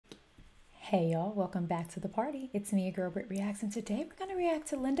Hey y'all, welcome back to the party. It's me, your girl BrittReacts, and today we're gonna react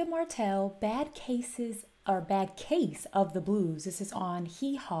to Linda Martell, Bad Case of the Blues. This is on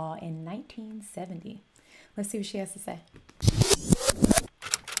Hee Haw in 1970. Let's see what she has to say.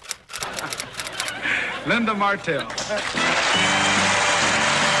 Linda Martell.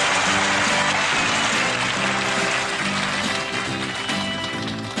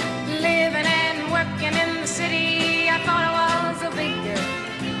 Living and working in the city, I thought I was a big girl.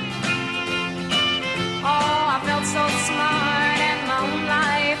 Oh, I felt so smart, and my own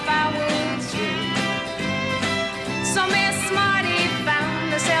life I was true. So Miss Smarty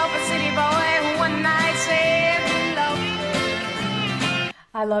found herself a city boy who one night said he loved her.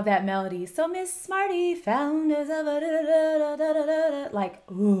 I love that melody. So Miss Smarty found herself a like,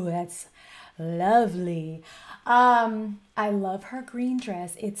 ooh, that's lovely. I love her green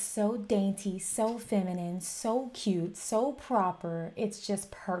dress. It's so dainty, so feminine, so cute, so proper. It's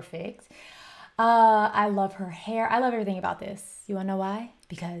just perfect. I love her hair. I love everything about this. You wanna know why?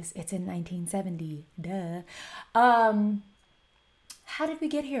 Because it's in 1970. Duh. How did we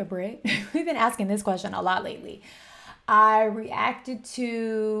get here, Britt? We've been asking this question a lot lately. I reacted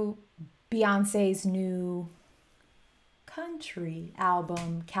to Beyonce's new country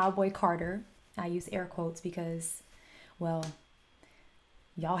album, Cowboy Carter. I use air quotes because, well,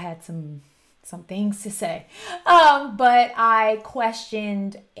 y'all had some things to say. But I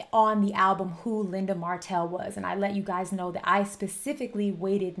questioned on the album who Linda Martell was, and I let you guys know that I specifically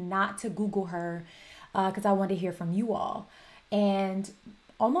waited not to Google her because I wanted to hear from you all. And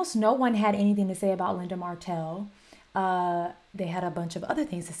almost no one had anything to say about Linda Martell. They had a bunch of other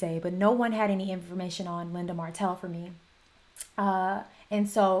things to say, but no one had any information on Linda Martell for me. And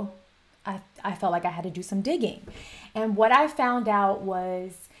so I felt like I had to do some digging. And what I found out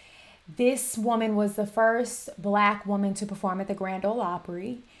was this woman was the first Black woman to perform at the Grand Ole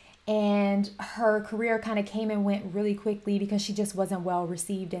Opry. And her career kind of came and went really quickly because she just wasn't well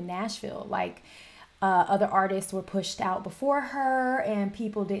received in Nashville. Like other artists were pushed out before her, and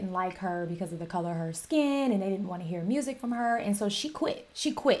people didn't like her because of the color of her skin, and they didn't want to hear music from her. And so she quit.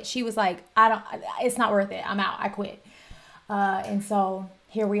 She was like, it's not worth it. I'm out. I quit. And so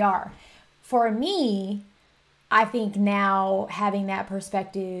here we are. For me, I think now having that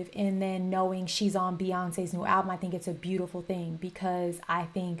perspective and then knowing she's on Beyonce's new album, I think it's a beautiful thing because I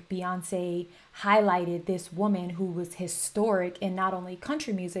think Beyonce highlighted this woman who was historic in not only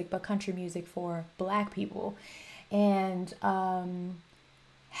country music, but country music for Black people. And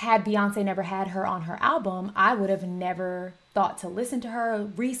had Beyonce never had her on her album, I would have never thought to listen to her,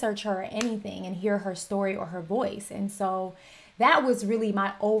 research her, or anything and hear her story or her voice. And so that was really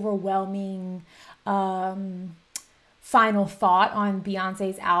my overwhelming final thought on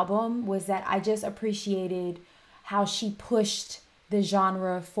Beyonce's album, was that I just appreciated how she pushed the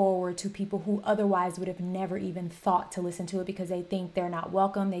genre forward to people who otherwise would have never even thought to listen to it because they think they're not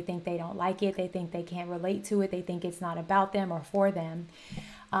welcome, they think they don't like it, they think they can't relate to it, they think it's not about them or for them.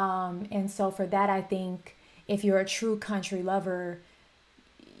 And so for that, I think if you're a true country lover,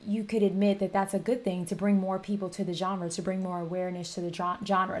 you could admit that that's a good thing, to bring more people to the genre, to bring more awareness to the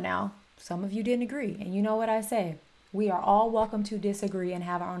genre. Now, some of you didn't agree, and you know what I say. We are all welcome to disagree and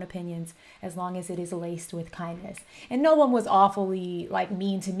have our own opinions as long as it is laced with kindness. And no one was awfully like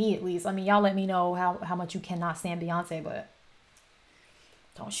mean to me, at least. I mean, y'all let me know how much you cannot stand Beyonce, but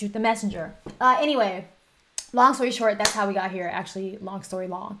don't shoot the messenger. Anyway, long story short, that's how we got here. Actually, long story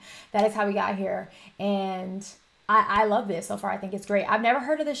long. That is how we got here. And I love this so far. I think it's great. I've never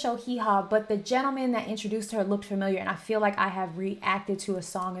heard of the show Hee Haw, but the gentleman that introduced her looked familiar, and I feel like I have reacted to a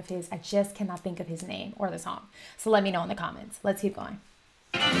song of his. I just cannot think of his name or the song. So let me know in the comments. Let's keep going.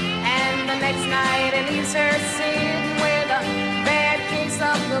 And the next night it leaves her sitting with a bad case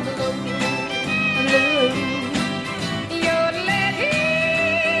of the blues.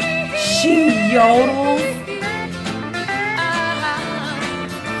 She yodels.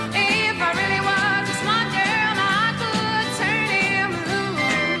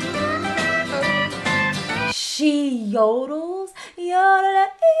 She yodels.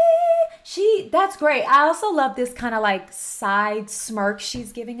 That's great. I also love this kind of like side smirk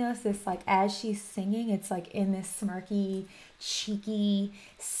she's giving us. This like as she's singing, it's like in this smirky, cheeky,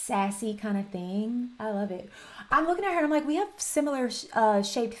 sassy kind of thing. I love it. I'm looking at her and I'm like, we have similar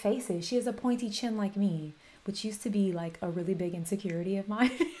shaped faces. She has a pointy chin like me, which used to be like a really big insecurity of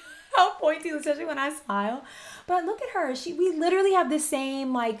mine. How pointy, especially when I smile. But look at her. We literally have the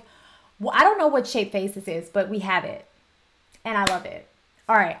same like, well, I don't know what shape face this is, but we have it. And I love it.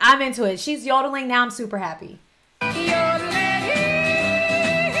 All right, I'm into it. She's yodeling now. I'm super happy.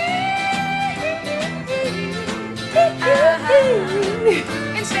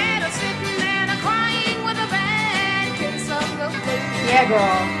 Instead of sitting there Yeah,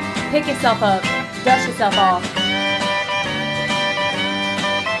 girl. Pick yourself up. Dust yourself off.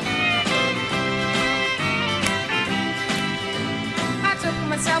 I took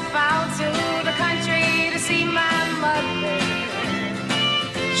myself out to the country to see my mother.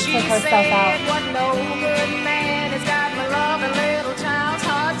 She Took herself said, out. what no good man has got my love and little child's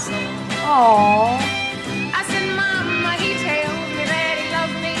heart so. Aww. I said, Mama, he tells me that he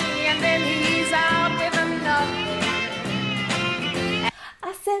loves me, and then he's out with another.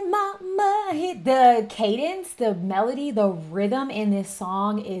 I said, Mama, the cadence, the melody, the rhythm in this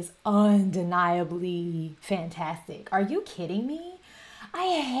song is undeniably fantastic. Are you kidding me?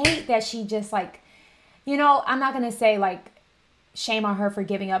 I hate that she just like, you know, I'm not going to say like, shame on her for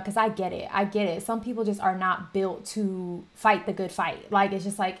giving up, because I get it. I get it. Some people just are not built to fight the good fight. Like, it's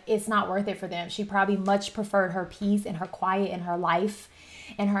just like, it's not worth it for them. She probably much preferred her peace and her quiet and her life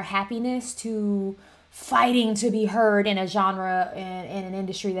and her happiness to fighting to be heard in a genre and in an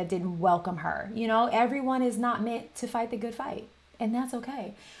industry that didn't welcome her. You know, everyone is not meant to fight the good fight, and that's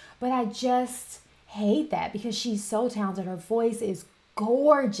okay. But I just hate that because she's so talented. Her voice is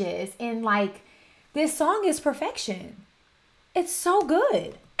gorgeous, and like, this song is perfection. It's so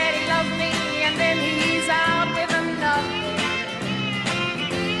good. He loves me, and then he's out with another.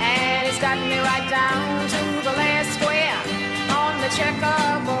 And it's got me right down to the last square on the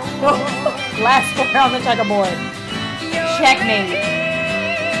checkerboard. Last square on the checkerboard. Checkmate.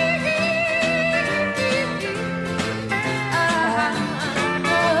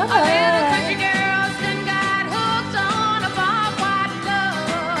 A little country girl's been got hooked on a barbed wire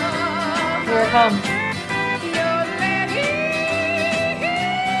love. Here it comes.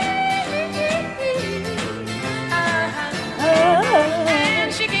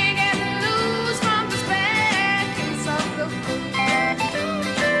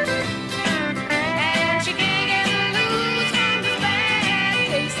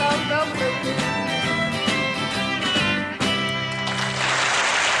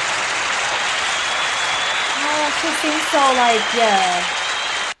 She seems so like, yeah.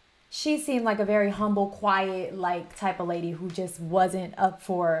 She seemed like a very humble, quiet, like type of lady who just wasn't up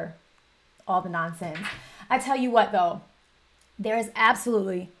for all the nonsense. I tell you what though, there is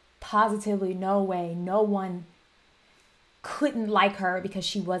absolutely, positively no way no one couldn't like her because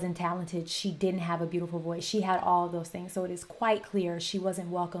she wasn't talented. She didn't have a beautiful voice. She had all of those things. So it is quite clear she wasn't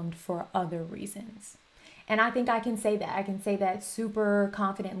welcomed for other reasons. And I think I can say that. I can say that super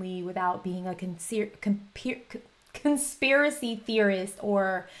confidently without being a conspiracy theorist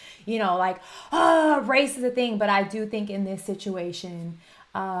or, you know, like, oh, race is a thing. But I do think in this situation,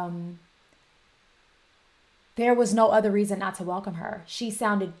 there was no other reason not to welcome her. She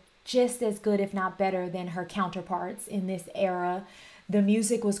sounded just as good, if not better, than her counterparts in this era. The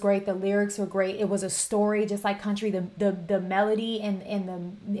music was great. The lyrics were great. It was a story, just like country. The melody and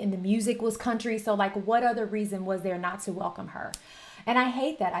the music was country. So like, what other reason was there not to welcome her? And I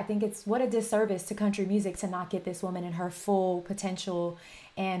hate that. I think it's what a disservice to country music to not get this woman in her full potential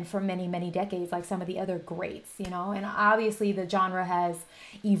and for many, many decades, like some of the other greats, you know. And obviously the genre has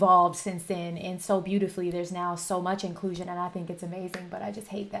evolved since then, and so beautifully. There's now so much inclusion, and I think it's amazing. But I just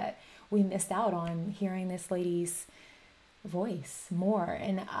hate that we missed out on hearing this lady's voice more.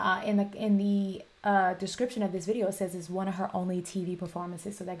 And in the description of this video, it says it's one of her only TV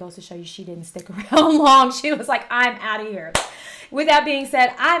performances. So that goes to show you she didn't stick around long. She was like, I'm out of here. With that being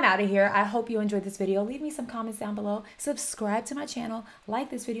said, I'm out of here. I hope you enjoyed this video. Leave me some comments down below. Subscribe to my channel. Like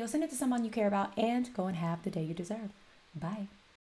this video. Send it to someone you care about. And go and have the day you deserve. Bye.